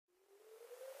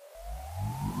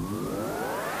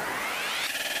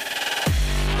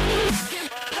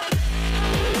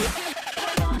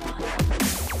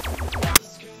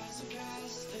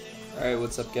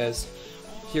what's up guys?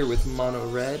 Here with Mono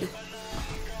Red.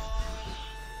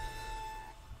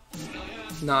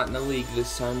 Not in a league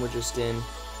this time, we're just in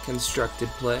constructed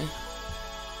play.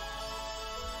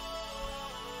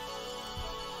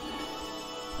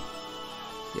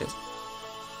 Yes.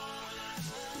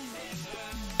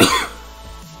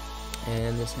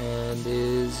 And this hand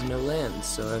is no land,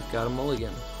 so I've got a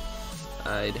mulligan.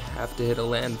 I'd have to hit a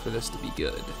land for this to be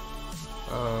good.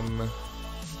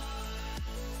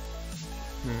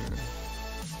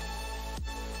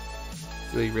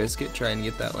 Do we risk it, try and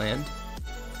get that land?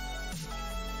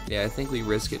 Yeah, I think we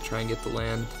risk it, try and get the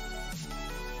land.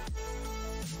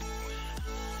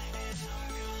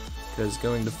 Because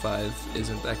going to 5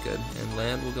 isn't that good, and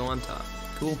land will go on top.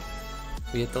 Cool.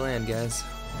 We hit the land, guys.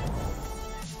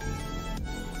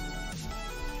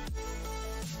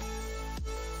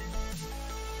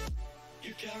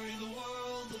 You carry the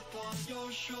world upon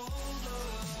your shoulders.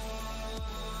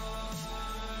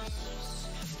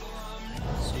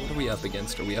 So what are we up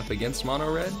against? Are we up against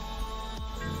Mono Red?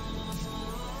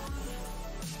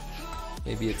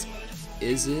 Maybe it's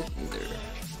is it? They're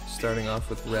starting off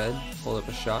with red, hold up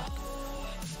a shock.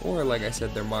 Or like I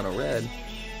said, they're Mono Red,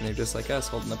 and they're just like us,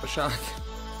 holding up a shock.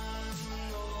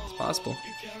 It's possible.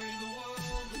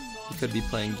 He could be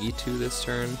playing G2 this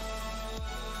turn.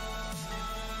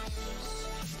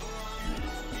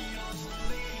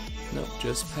 Nope,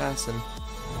 just passing.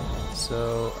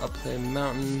 So I'll play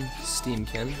Mountain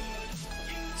Steamkin.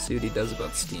 See what he does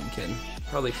about Steamkin.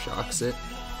 Probably shocks it,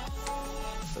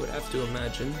 I would have to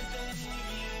imagine.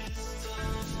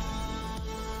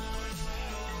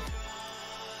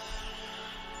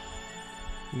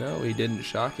 No, he didn't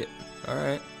shock it.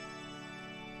 Alright.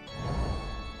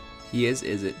 He is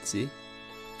it, see?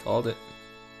 Called it.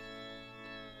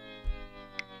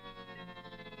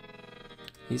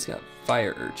 He's got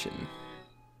Fire Urchin.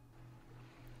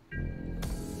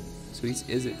 So he's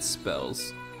it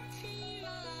spells.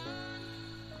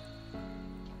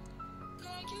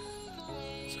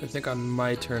 So I think on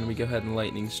my turn we go ahead and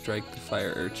Lightning Strike the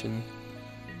Fire Urchin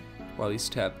while he's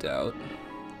tapped out.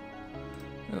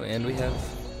 Oh, and we have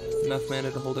enough mana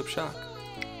to hold up shock.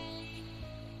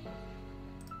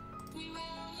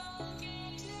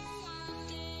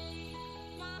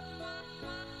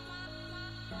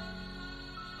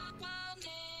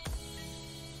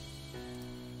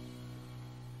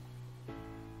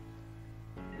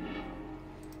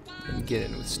 And get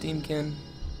in with Steamkin.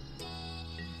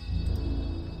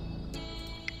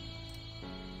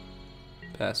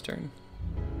 Pass turn.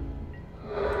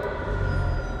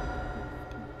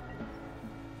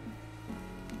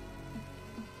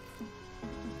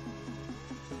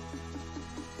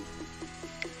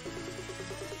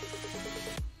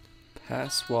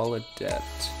 Pass Wall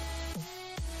Adept.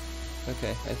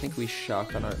 Okay, I think we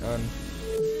shock on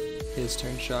his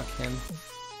turn, shock him.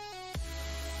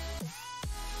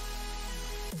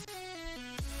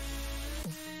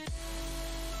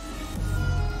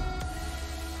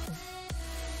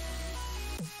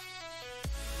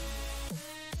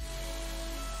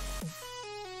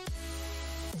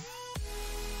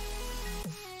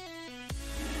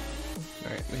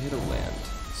 Alright, we hit a land,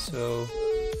 so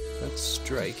let's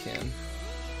strike him.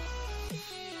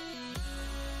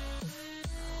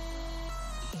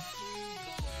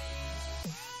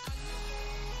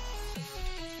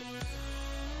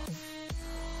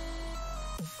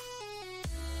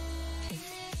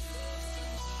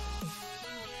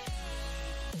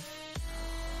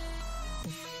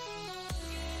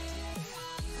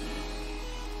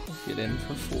 Get in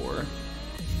for 4.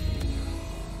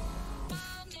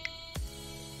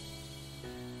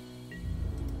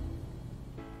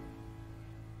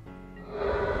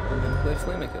 Play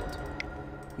Flamekilled.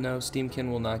 No,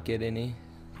 Steamkin will not get any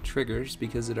triggers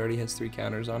because it already has 3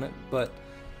 counters on it, but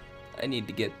I need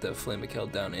to get the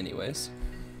Flamekilled down anyways.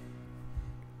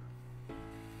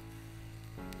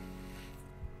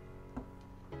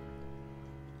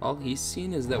 All he's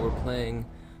seen is that we're playing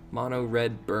Mono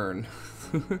Red Burn.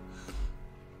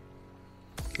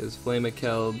 Because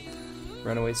Flamekilled,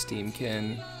 Runaway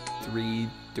Steamkin, 3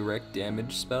 direct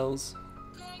damage spells.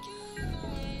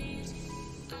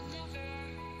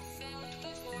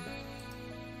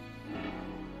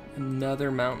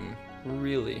 Another mountain,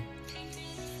 really?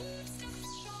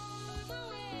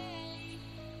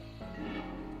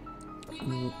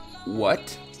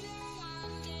 What?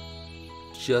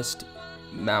 Just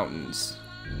mountains.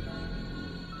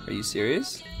 Are you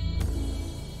serious?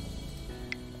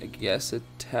 I guess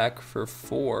attack for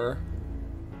 4.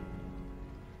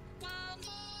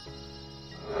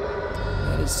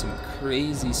 That is some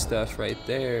crazy stuff right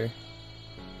there.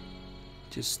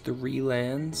 Just 3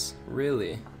 lands?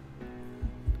 Really?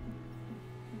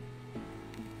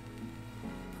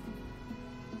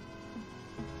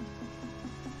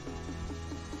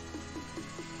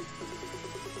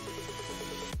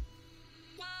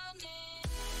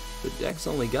 deck's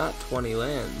only got 20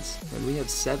 lands, and we have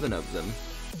 7 of them.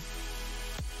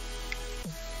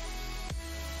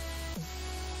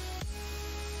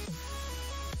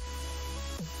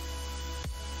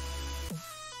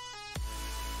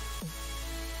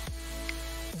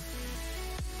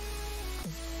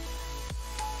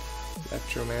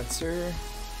 Electromancer.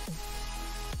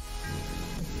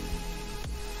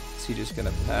 Is he just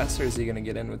gonna pass, or is he gonna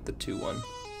get in with the 2-1?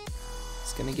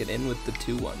 He's gonna get in with the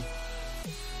 2-1.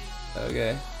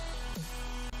 Okay.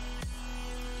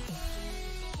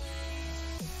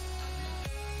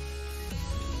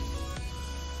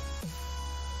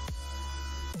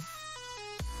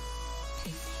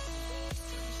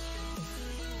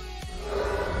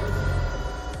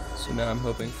 So now I'm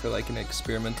hoping for like an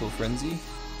experimental frenzy.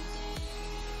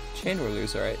 Chain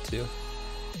Whirler's alright too.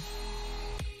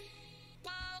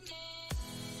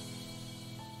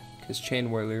 Because Chain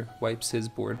Whirler wipes his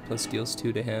board plus deals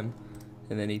 2 to him,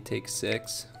 and then he takes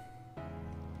 6.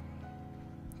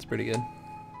 It's pretty good.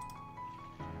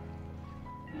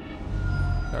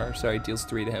 Or, sorry, deals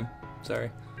 3 to him. Sorry.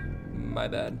 My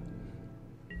bad.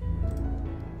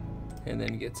 And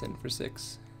then gets in for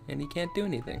 6. And he can't do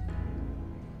anything.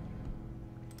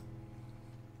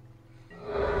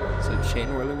 So Chain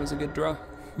Whirler was a good draw.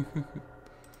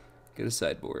 Get a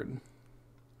sideboard.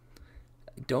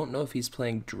 I don't know if he's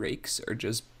playing Drakes or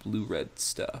just blue-red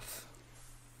stuff.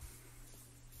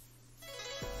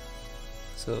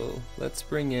 So let's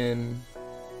bring in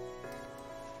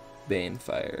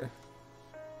Banefire.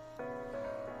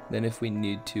 Then if we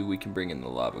need to, we can bring in the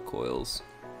Lava Coils.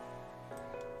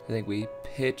 I think we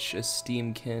pitch a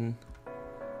Steamkin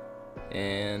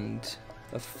and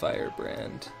a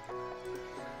Firebrand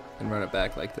and run it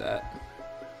back like that.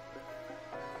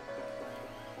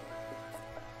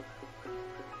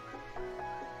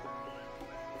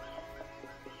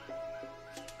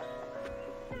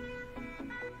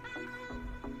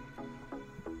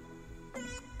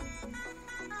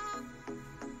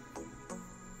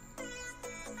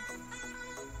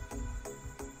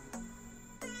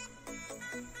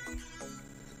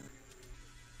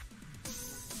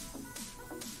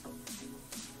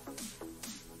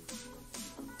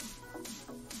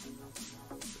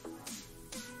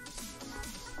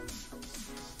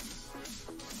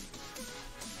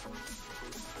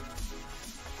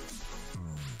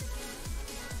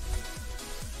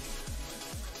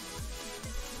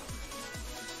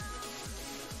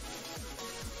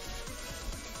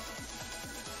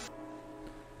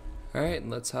 Alright,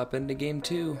 let's hop into game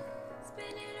 2.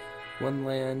 1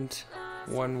 land,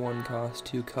 1 cost,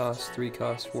 2 cost, 3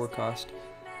 cost, 4 cost,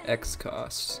 X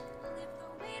costs.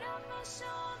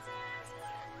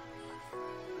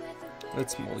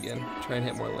 Let's mulligan, try and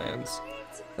hit more lands.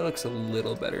 That looks a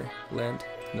little better. Land?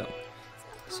 No.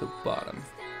 So bottom.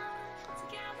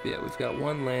 But yeah, we've got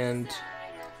 1 land,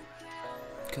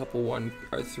 couple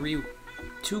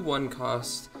 2 1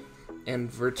 costs, and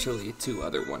virtually 2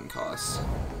 other 1 costs.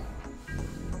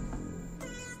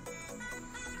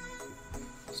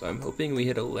 So I'm hoping we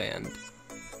hit a land.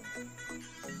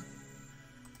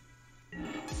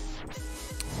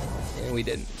 And we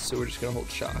didn't, so we're just gonna hold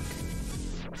shock.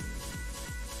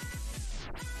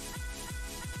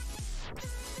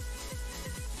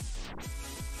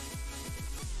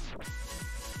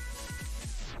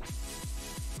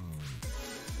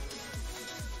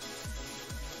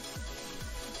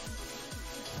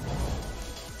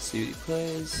 See what he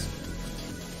plays.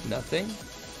 Nothing.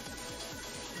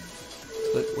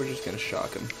 But we're just gonna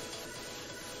shock him.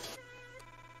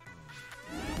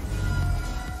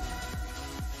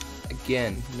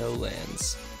 Again, no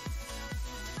lands.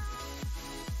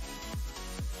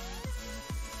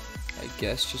 I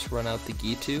guess just run out the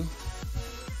Gitu.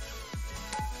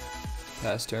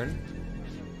 Pass turn.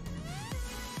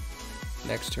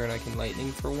 Next turn I can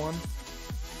lightning for 1.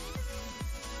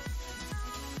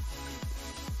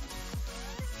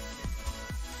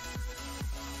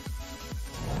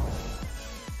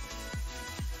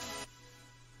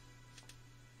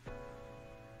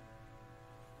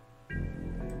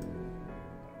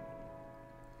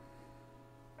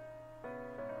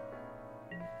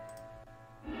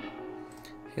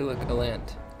 Hey look, a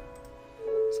land.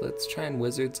 So let's try and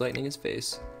Wizard's Lightning his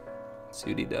face. See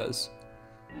what he does.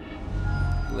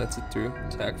 He lets it through.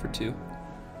 Attack for 2.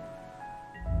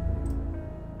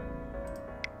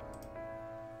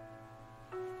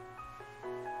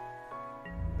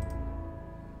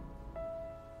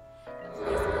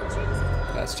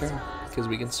 Pass turn, because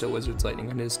we can still Wizard's Lightning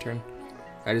on his turn.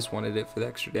 I just wanted it for the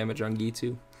extra damage on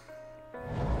Gitu.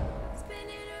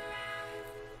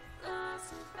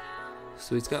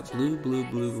 So he's got blue, blue,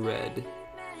 blue, red.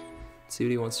 Let's see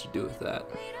what he wants to do with that.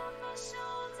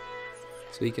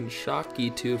 So he can shock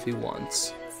E2 if he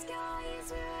wants.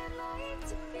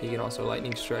 He can also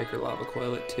lightning strike or lava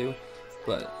coil it too,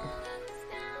 but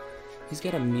he's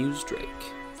got a Muse Drake.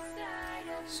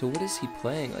 So what is he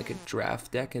playing? Like a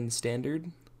draft deck in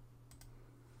standard?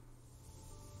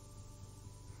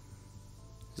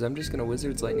 Because I'm just gonna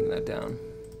Wizard's Lightning that down.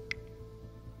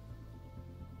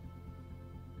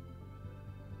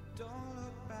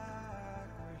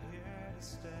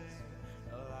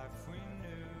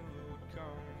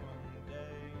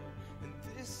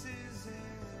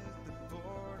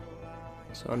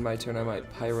 So on my turn I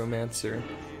might Pyromancer.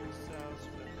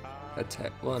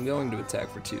 Attack. Well, I'm going to attack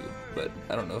for 2, but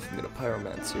I don't know if I'm going to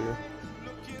Pyromancer.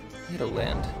 Hit a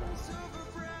land.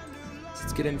 So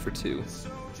let's get in for 2.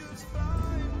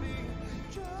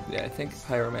 Yeah, I think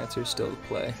Pyromancer's still the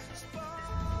play.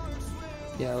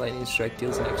 Yeah, Lightning Strike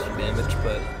deals an extra damage,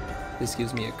 but this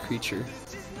gives me a creature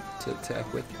to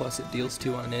attack with, plus it deals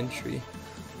 2 on entry.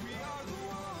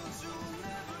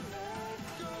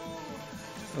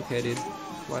 Okay, dude.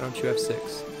 Why don't you have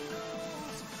 6?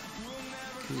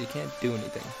 Because you can't do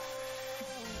anything.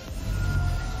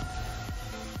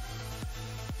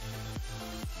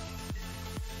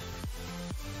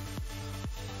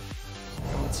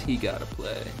 What's he gotta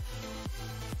play?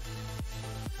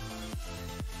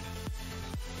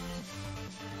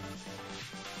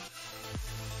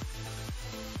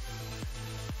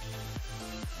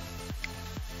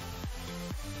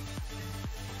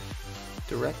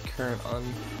 Direct current on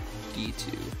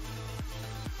D2.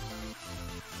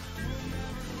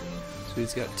 So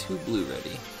he's got 2 blue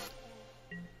ready.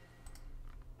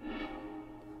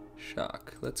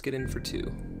 Shock. Let's get in for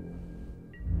 2.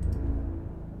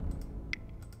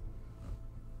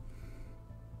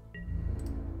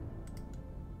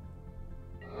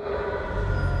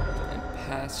 And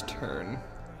pass turn.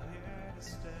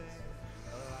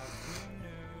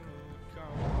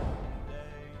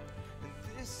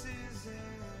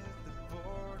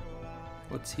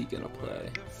 What's he gonna play?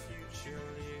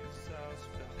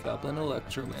 Goblin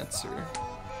Electromancer.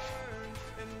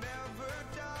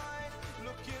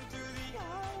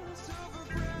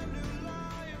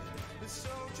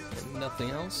 And nothing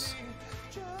else.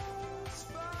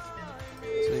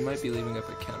 So he might be leaving up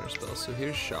a counterspell. So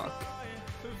here's Shock.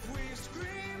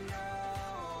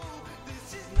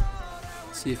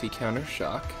 See if he counters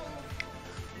Shock.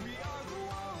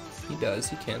 He does,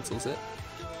 he cancels it.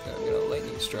 And I'm gonna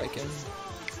Lightning Strike him.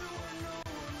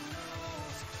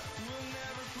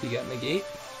 He got negate?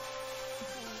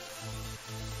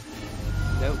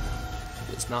 Nope,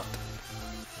 it's not.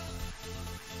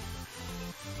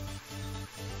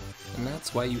 And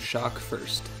that's why you shock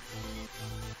first.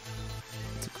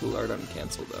 It's a cool art on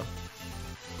cancel though.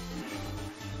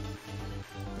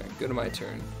 Alright, go to my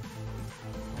turn.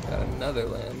 Got another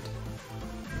land.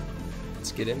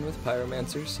 Let's get in with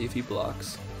Pyromancer, see if he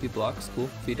blocks. If he blocks, cool.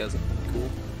 If he doesn't, cool.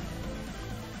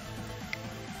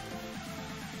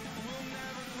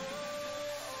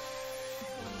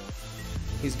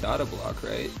 He's gotta block,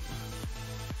 right?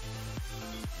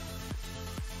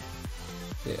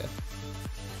 Yeah.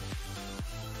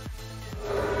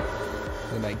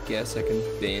 Then I guess I can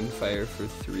Bane Fire for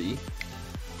 3.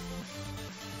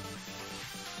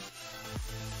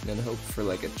 And then hope for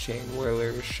like a Chain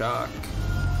Whirler, Shock,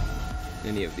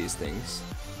 any of these things.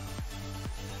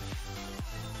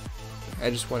 I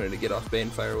just wanted to get off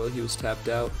Bane Fire while he was tapped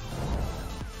out.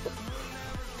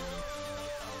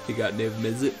 He got Niv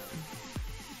Mizzet.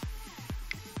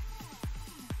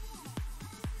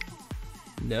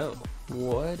 No.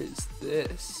 What is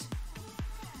this?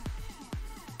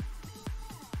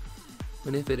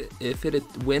 When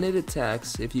when it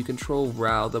attacks, if you control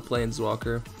Rao, the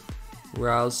Planeswalker,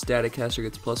 Rao's static caster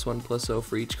gets +1/+0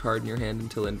 for each card in your hand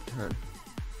until end of turn.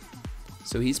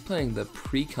 So he's playing the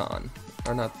Precon,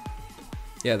 or not?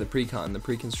 Yeah, the Precon, the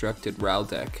pre-constructed Rao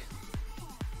deck.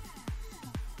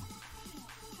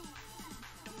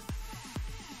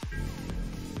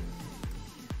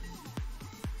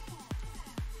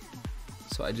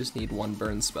 So I just need 1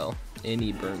 burn spell.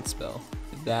 Any burn spell.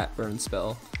 That burn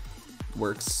spell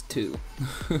works too.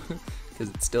 Because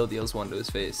it still deals 1 to his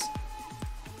face.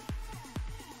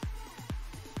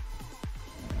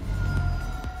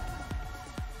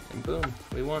 And boom,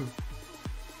 we won.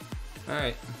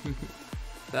 Alright.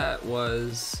 That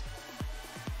was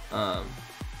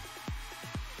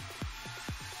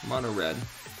mono red.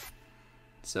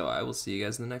 So I will see you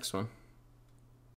guys in the next one.